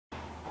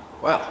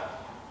Well,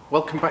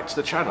 welcome back to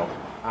the channel.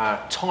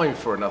 Time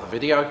for another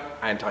video,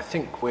 and I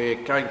think we're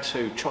going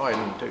to try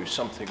and do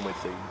something with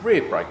the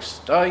rear brakes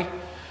today.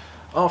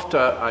 After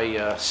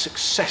a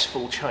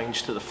successful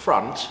change to the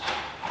front,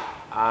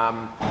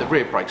 the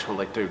rear brakes, well,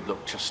 they do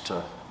look just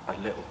a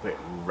little bit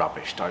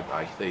rubbish, don't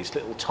they? These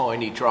little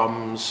tiny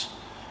drums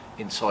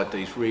inside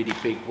these really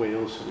big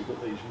wheels, so we've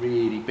got these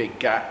really big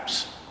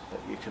gaps that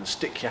you can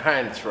stick your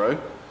hand through.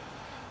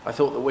 I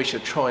thought that we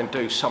should try and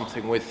do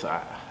something with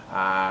that.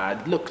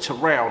 Looked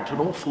around an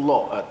awful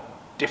lot at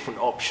different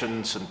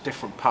options and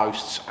different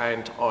posts,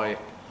 and I've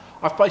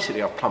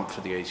plumped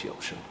for the easy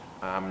option.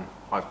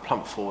 I've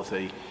plumped for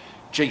the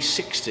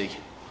G60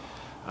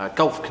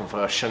 Golf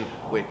conversion,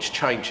 which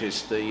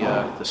changes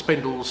the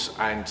spindles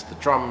and the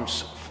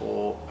drums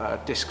for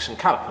discs and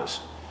calipers.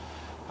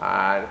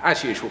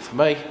 As usual for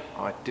me,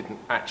 I didn't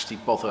actually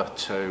bother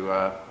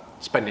to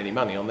spend any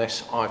money on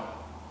this. I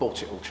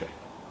bought it all cheap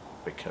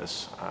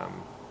because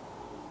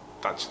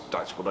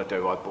that's what I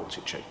do. I bought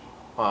it cheap.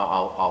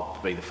 I'll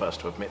be the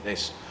first to admit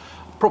this.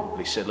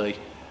 Probably silly.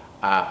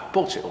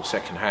 Bought it all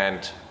second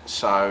hand.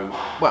 So,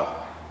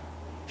 well,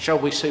 shall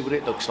we see what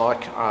it looks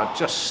like?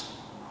 Just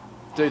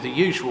do the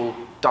usual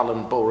dull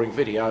and boring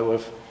video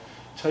of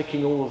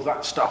taking all of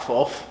that stuff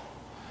off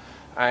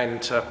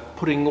and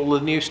putting all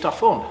the new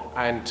stuff on,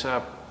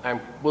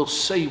 and we'll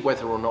see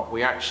whether or not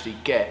we actually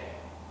get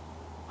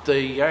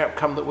the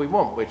outcome that we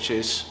want, which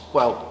is,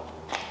 well,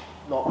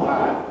 not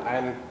that,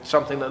 and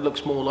something that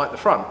looks more like the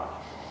front.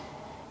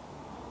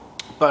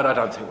 But I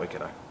don't think we're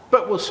gonna,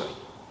 but we'll see.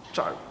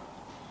 So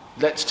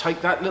let's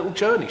take that little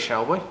journey,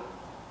 shall we?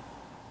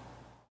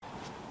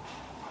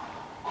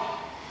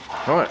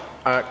 Right,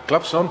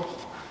 gloves on,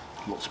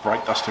 lots of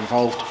brake dust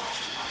involved.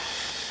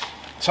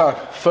 So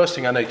first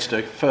thing I need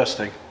to do,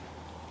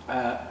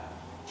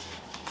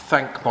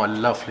 thank my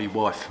lovely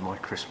wife for my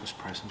Christmas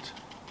present.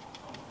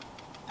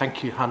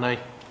 Thank you, honey,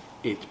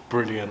 it's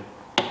brilliant.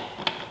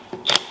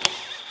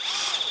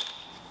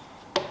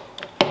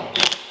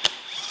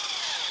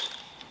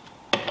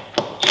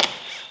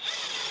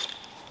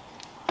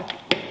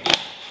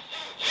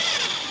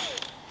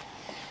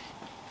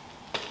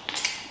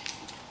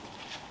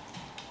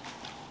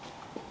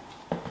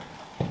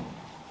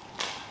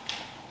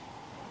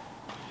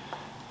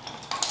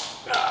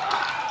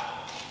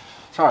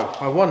 So,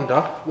 I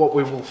wonder what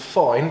we will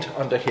find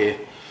under here.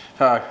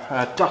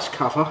 Dust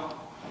cover.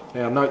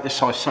 Now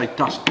notice I say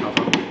dust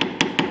cover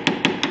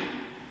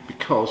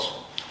because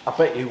I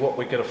bet you what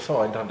we're going to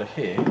find under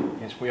here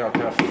is we are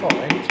going to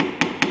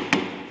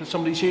find that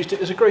somebody's used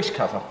it as a grease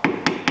cover.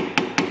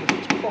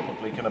 It's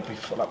probably going to be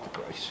full up with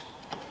grease,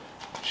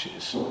 which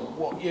is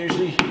what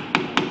usually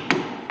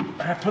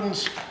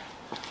happens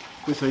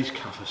with these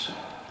covers.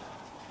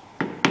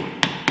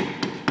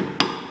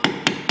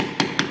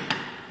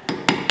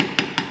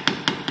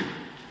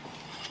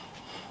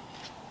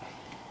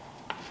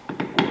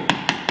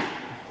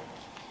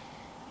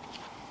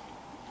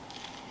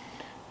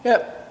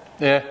 Yep,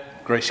 yeah,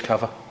 grease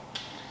cover.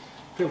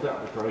 Filled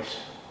out with grease,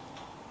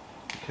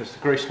 because the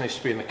grease needs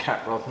to be in the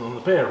cap rather than on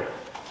the bearing.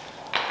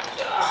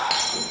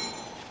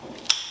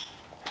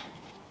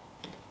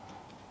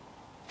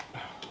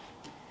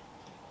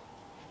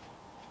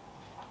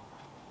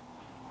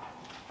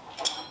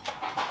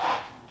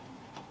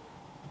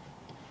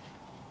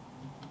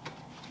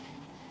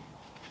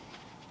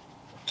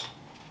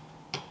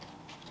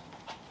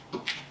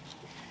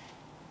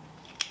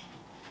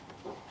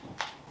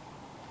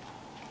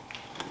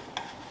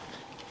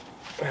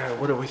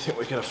 What do we think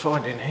we're going to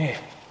find in here?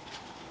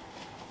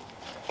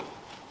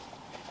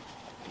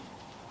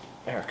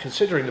 Now,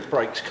 considering the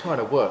brakes kind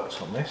of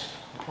worked on this,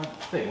 I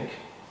don't think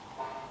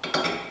we're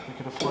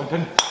going to find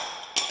anything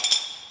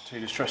too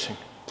distressing.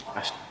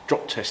 That's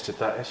drop tested,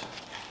 that is.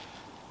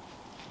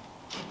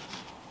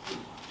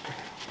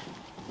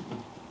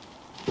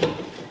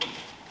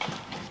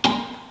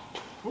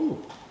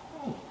 Ooh.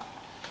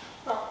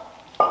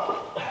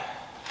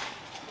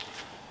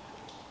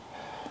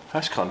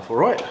 That's kind of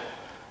alright.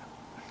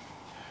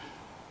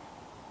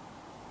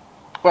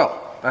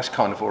 Well, that's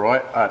kind of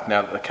alright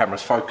now that the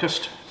camera's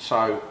focused,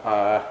 so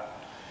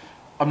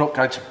I'm not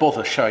going to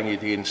bother showing you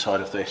the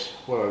inside of this.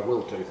 What I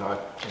will do though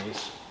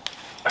is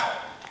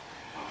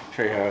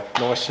show you how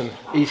nice and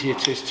easy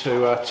it is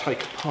to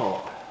take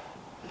apart.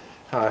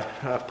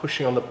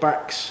 Pushing on the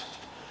backs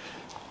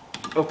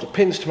of the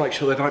pins to make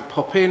sure they don't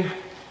pop in.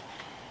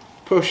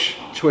 Push,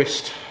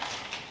 twist,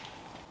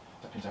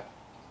 pins out.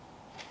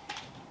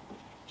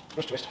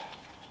 Push, twist,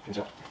 pins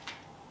out.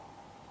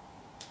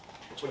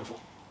 What's waiting for?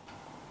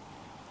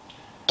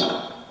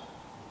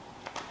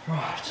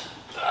 Right,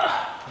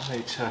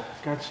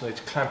 going to need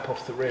to clamp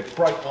off the rear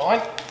brake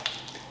line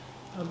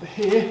under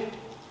here,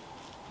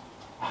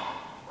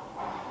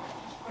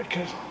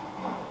 because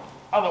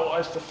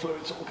otherwise the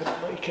fluid's all going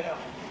to leak out.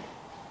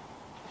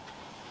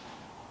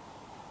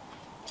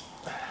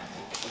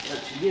 We're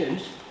going to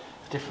use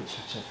a different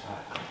set of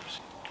clips.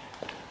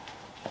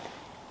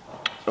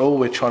 All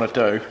we're trying to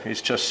do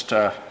is just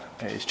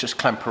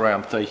clamp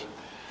around the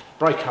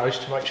brake hose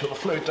to make sure the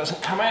fluid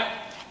doesn't come out.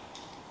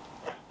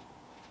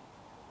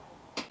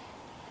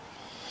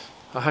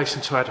 I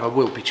hasten to add I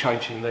will be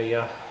changing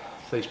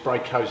these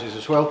brake hoses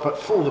as well, but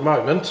for the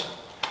moment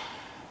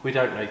we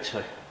don't need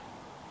to.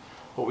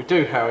 What we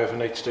do however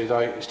need to do though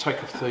is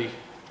take off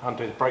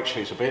undo the brake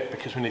shoes a bit,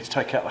 because we need to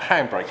take out the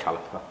handbrake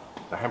caliper,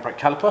 the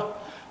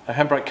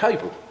handbrake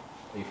cable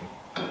even.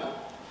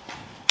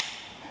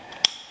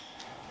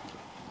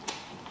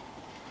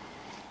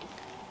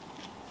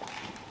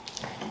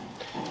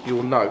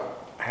 You'll note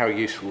how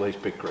useful these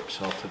big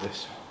grips are for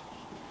this.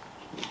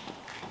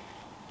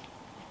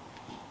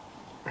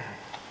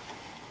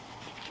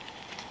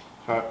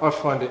 I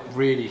find it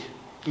really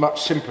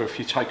much simpler if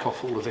you take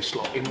off all of this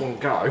lot in one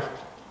go,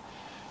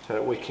 so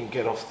that we can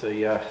get off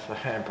the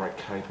handbrake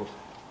cable.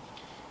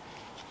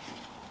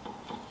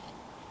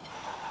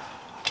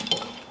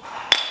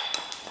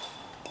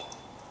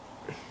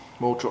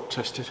 More drop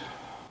tested.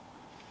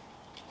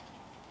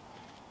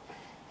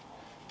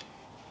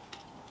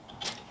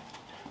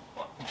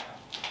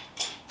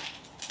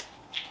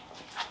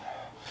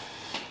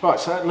 Right,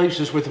 so that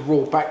leaves us with a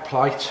raw back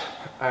plate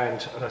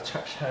and an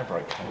attached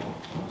handbrake cable.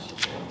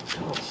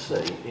 Can't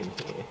see in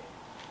here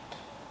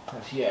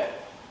as yet.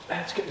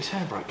 Let's get this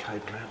handbrake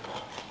cable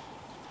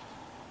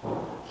out.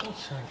 Not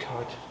something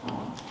I'd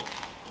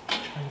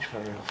change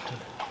very often.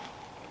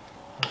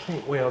 I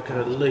think we are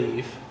going to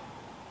leave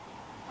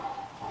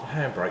the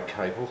handbrake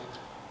cable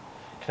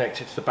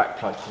connected to the back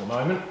plate for the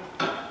moment.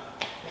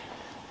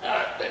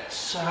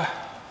 Let's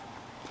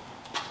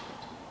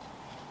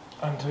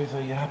undo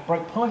the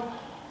brake pipe.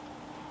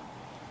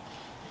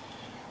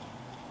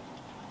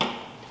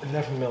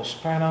 11mm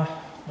spanner,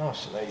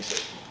 nice and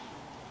easy.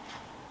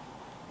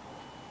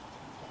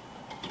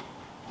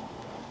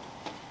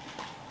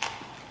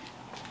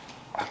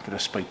 I'm going to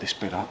speed this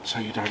bit up so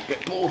you don't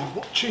get bored of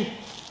watching.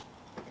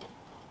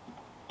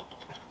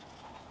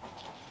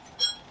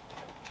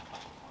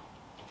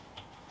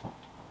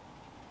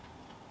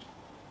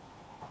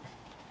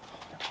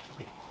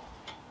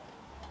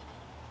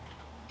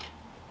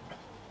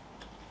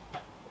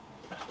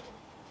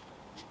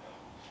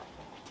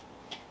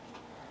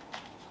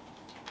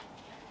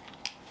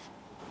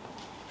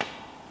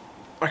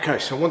 Okay,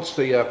 so once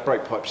the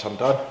brake pipe's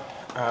undone,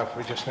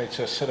 we just need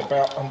to set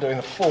about undoing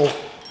the 4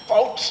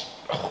 bolts.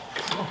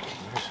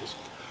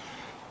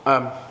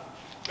 Oh,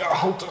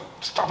 hold the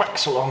stub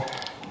axle on.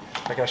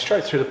 They go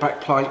straight through the back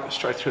plate,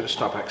 straight through the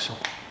stub axle.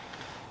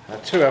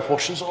 2 have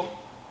washers on.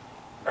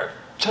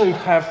 2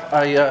 have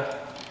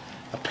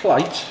a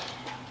plate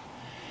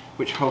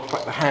which holds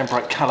back the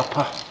handbrake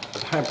caliper, the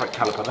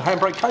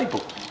handbrake cable.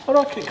 Why do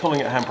I keep calling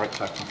it a handbrake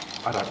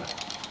caliper? I don't know.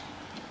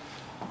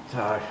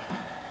 So,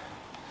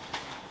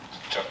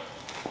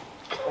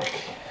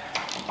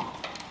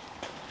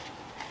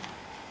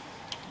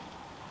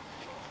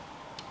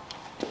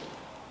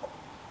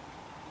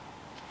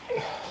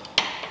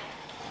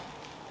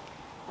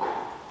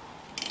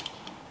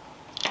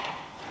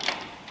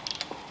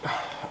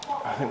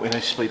 I think we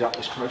need to speed up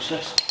this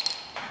process.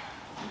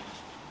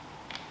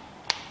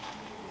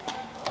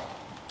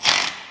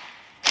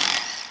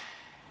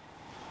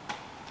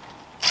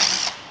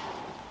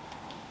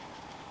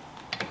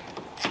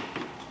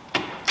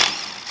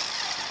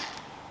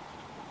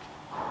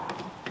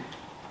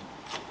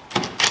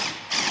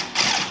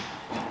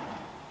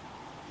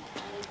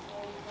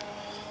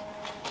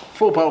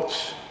 Four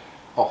bolts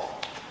off.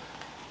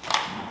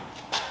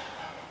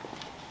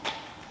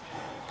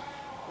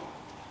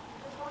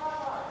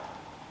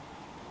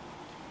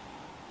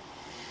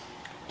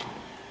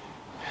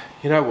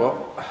 You know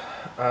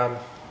what?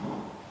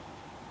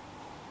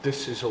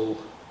 This is all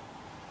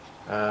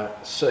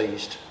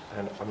seized,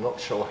 and I'm not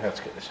sure how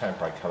to get this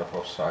handbrake caliper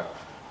off. So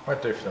what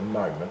I do for the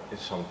moment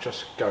is I'm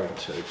just going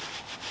to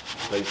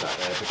leave that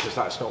there, because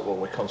that's not what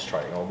we're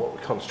concentrating on. What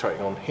we're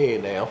concentrating on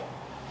here now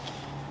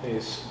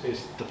is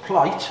the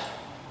plate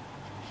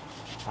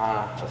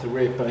of the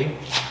rear beam,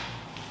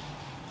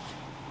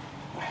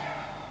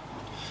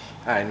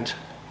 and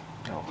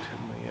oh,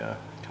 can we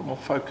come on,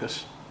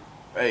 focus,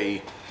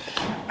 hey,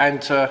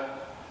 and to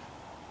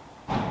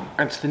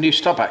the new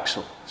stub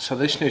axle. So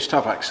this new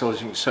stub axle,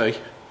 as you can see,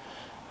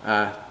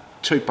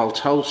 2 bolt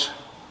holes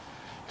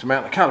to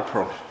mount the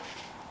caliper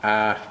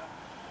on,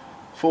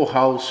 4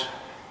 holes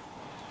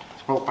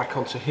to bolt back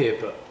onto here,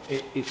 but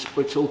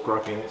it's all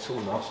grubby and it's all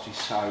nasty,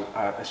 so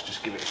let's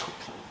just give it a quick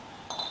clean.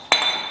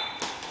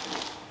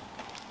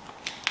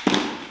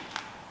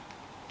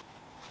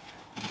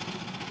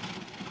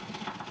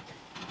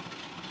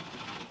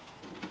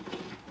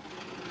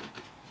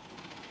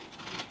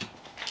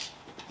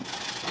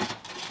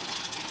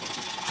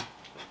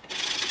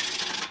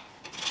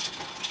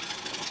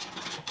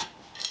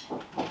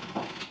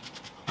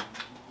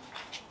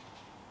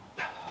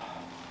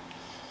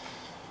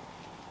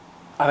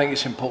 I think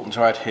it's important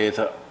to add here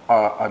that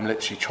I'm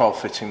literally trial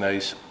fitting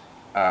these.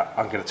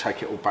 I'm going to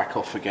take it all back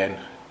off again.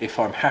 If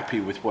I'm happy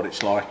with what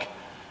it's like,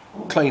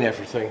 clean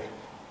everything,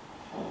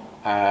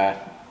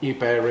 new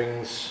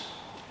bearings,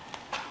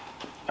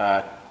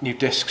 new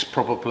discs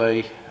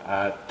probably,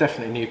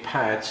 definitely new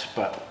pads,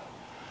 but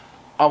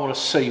I want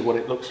to see what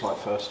it looks like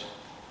first.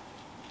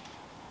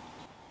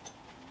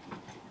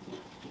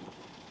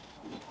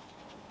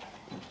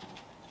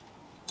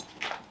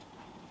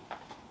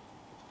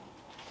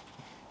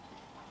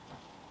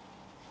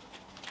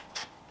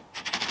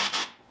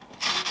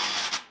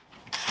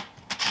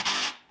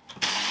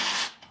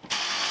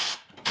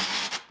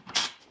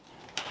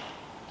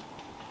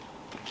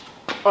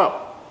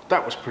 Well,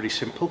 that was pretty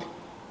simple.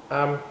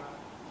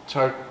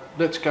 So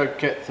let's go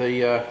get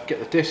the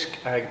disc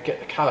and get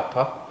the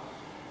caliper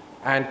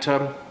and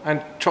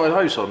try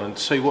those on and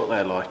see what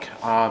they're like.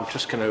 I'm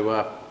just going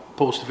to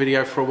pause the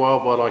video for a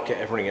while I get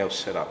everything else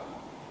set up.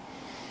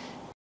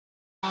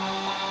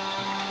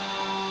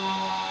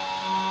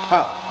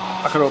 Well,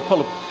 I've got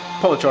to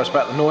apologise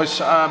about the noise,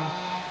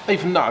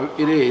 even though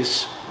it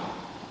is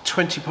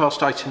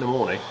 8:20 in the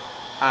morning.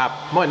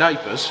 My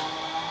neighbours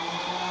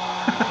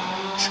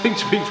seem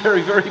to be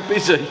very, very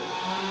busy.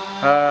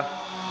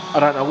 I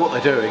don't know what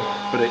they're doing,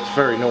 but it's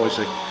very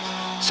noisy.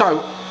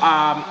 So,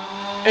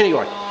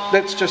 anyway,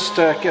 let's just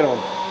get on.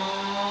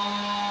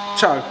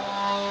 So,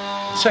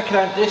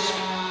 second-hand disc,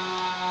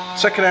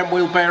 second-hand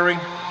wheel bearing.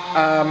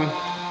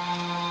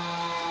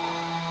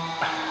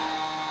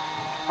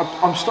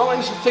 I'm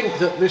starting to think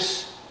that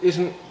this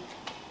isn't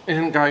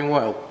going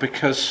well,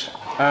 because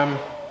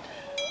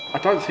I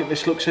don't think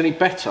this looks any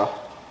better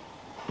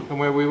than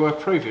where we were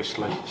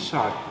previously.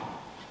 So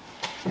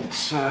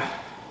let's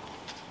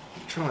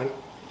try and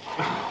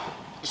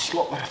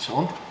slot that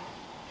on.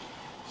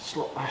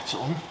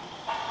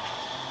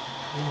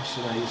 Nice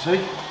and easy.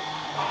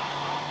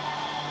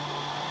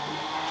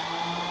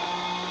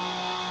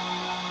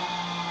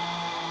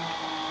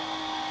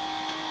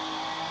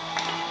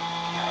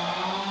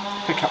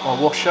 Pick up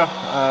my washer.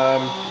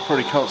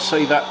 Probably can't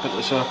see that, but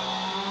there's a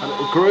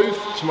little groove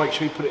to make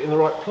sure you put it in the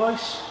right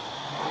place.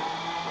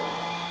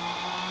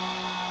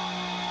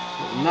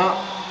 Little nut.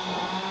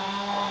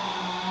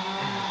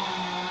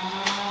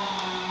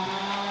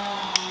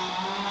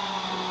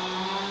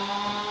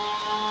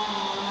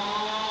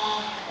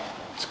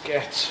 Let's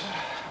get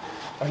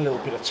a little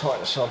bit of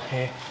tightness on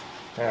here.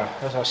 Now,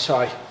 as I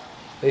say,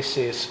 this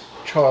is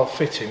trial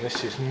fitting.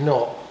 This is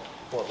not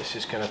what this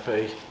is going to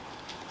be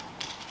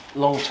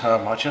long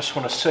term. I just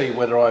want to see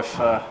whether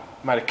I've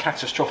made a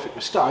catastrophic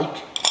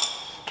mistake,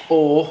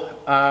 or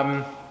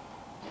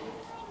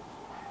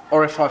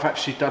if I've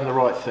actually done the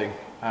right thing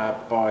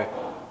by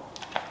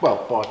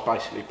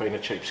basically being a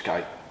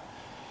cheapskate.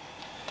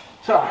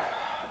 So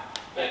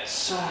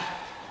let's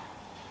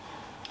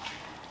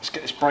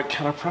get this brake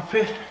caliper up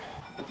here.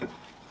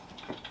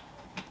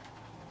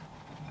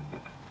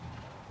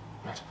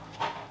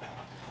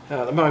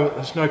 Now, at the moment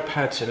there's no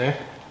pads in here.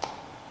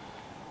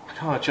 I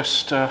kind of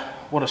just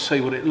want to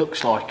see what it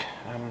looks like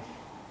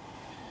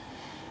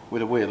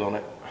with a wheel on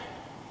it.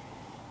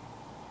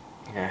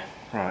 Yeah,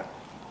 right.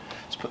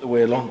 Let's put the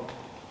wheel on.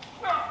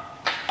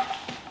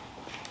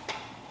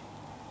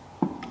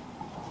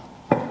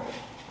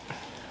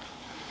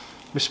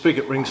 My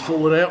spigot ring's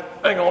fallen out.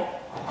 Hang on.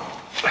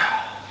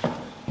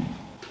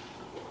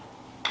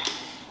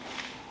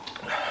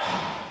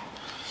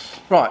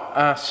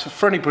 Right, so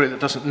for anybody that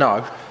doesn't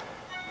know,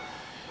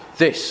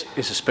 this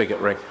is a spigot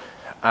ring.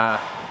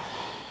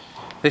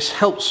 This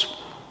helps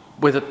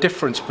with a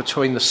difference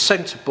between the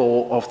centre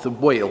bore of the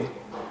wheel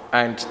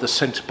and the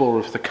centre bore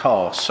of the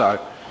car. So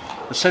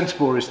the centre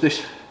bore is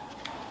this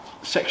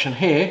section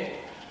here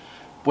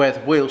where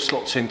the wheel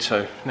slots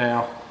into.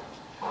 Now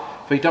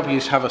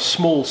VWs have a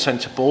small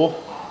centre bore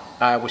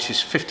which is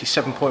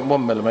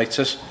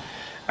 57.1mm,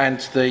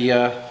 and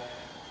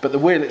but the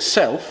wheel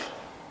itself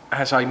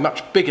has a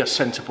much bigger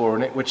centre bore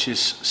in it, which is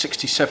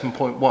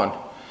 67.1.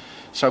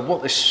 So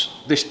what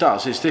this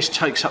does is this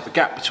takes up the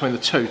gap between the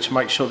two to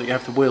make sure that you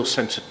have the wheel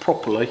centred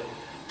properly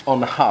on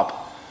the hub.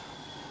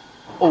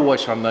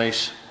 Always run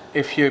these.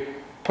 If you're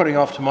putting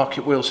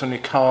aftermarket wheels on your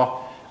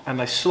car and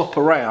they slop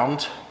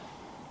around,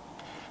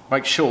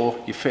 make sure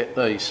you fit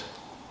these.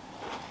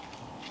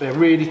 They're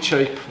really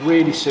cheap,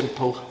 really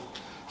simple.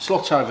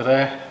 Slot over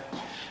there,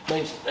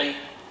 means the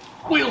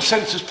wheel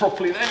centres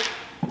properly then.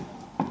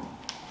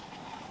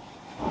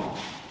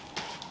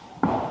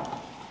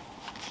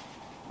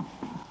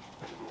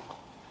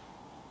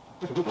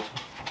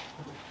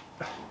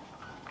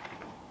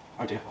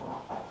 Oh dear.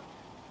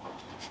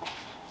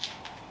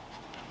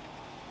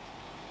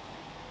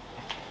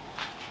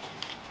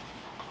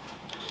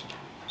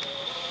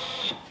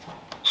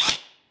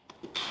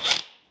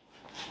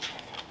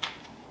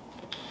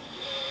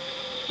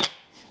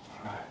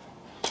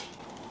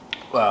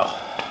 Well,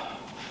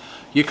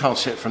 you can't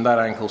see it from that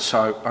angle,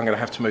 so I'm going to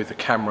have to move the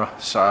camera,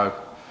 so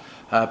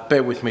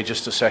bear with me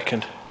just a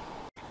second.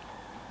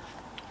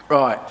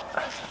 Right,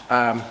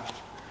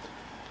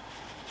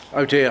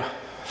 oh dear.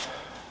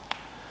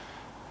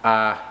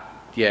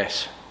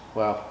 Yes,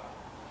 well,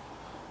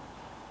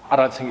 I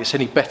don't think it's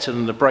any better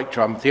than the brake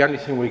drum. The only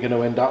thing we're going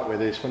to end up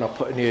with is, when I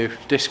put a new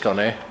disc on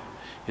here,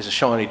 is a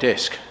shiny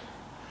disc.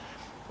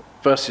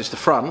 Versus the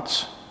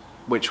fronts,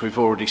 which we've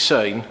already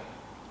seen,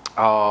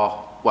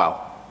 are,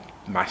 well,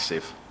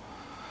 massive.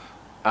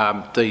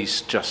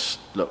 These just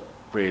look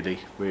really,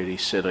 really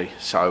silly.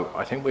 So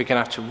I think we're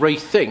going to have to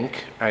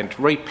rethink and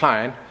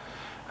replan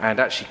and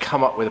actually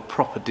come up with a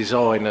proper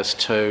design as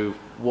to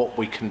what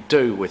we can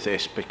do with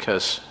this,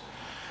 because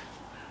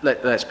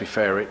let's be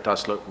fair, it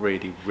does look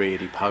really,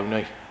 really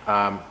pony.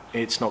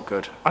 It's not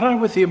good. I don't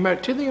know whether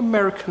do the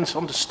Americans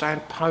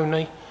understand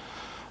pony?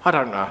 I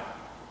don't know.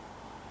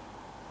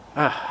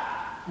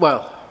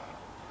 Well,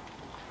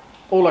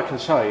 all I can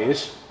say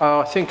is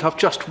I think I've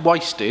just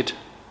wasted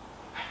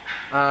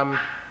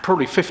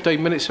probably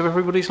 15 minutes of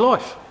everybody's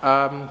life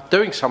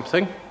doing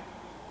something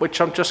which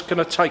I'm just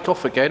going to take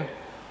off again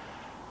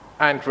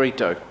and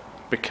redo,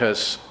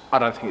 because I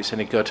don't think it's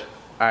any good,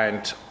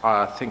 and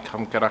I think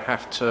I'm going to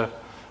have to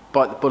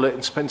bite the bullet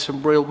and spend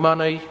some real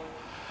money.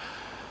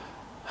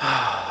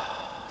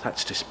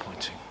 That's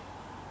disappointing.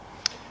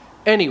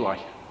 Anyway,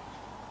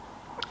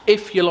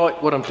 if you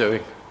like what I'm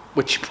doing,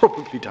 which you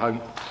probably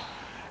don't,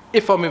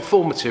 if I'm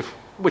informative,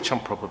 which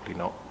I'm probably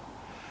not,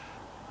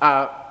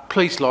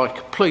 please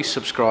like, please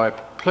subscribe,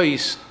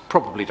 please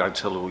probably don't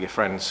tell all your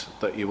friends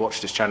that you watch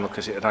this channel,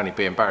 because it'd only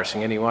be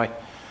embarrassing anyway.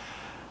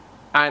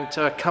 And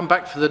come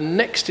back for the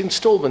next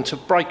instalment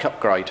of brake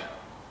upgrade.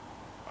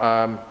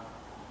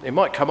 It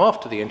might come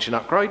after the engine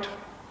upgrade,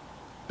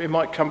 it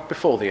might come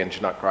before the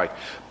engine upgrade,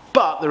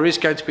 but there is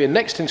going to be a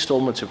next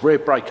instalment of rear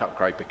brake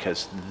upgrade,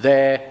 because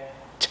they're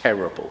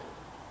terrible.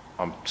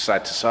 I'm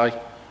sad to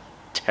say,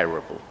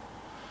 terrible.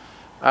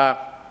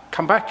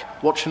 Come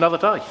back, watch another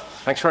day.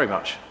 Thanks very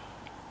much.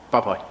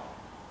 Bye-bye.